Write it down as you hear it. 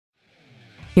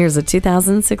Here's a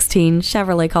 2016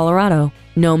 Chevrolet Colorado.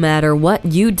 No matter what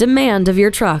you demand of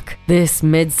your truck, this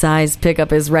mid-size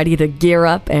pickup is ready to gear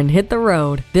up and hit the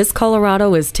road. This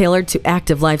Colorado is tailored to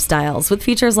active lifestyles with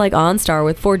features like OnStar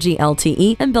with 4G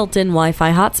LTE and built-in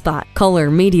Wi-Fi hotspot, color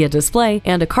media display,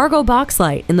 and a cargo box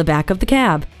light in the back of the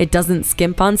cab. It doesn't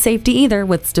skimp on safety either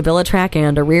with StabiliTrak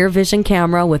and a rear vision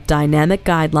camera with dynamic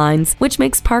guidelines, which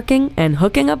makes parking and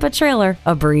hooking up a trailer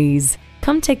a breeze.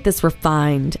 Come take this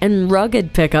refined and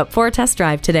rugged pickup for a test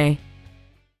drive today.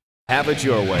 Have it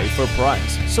your way for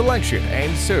price, selection,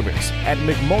 and service at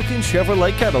Mulkin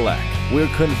Chevrolet Cadillac. We're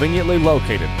conveniently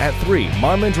located at 3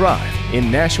 Marmon Drive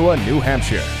in Nashua, New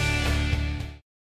Hampshire.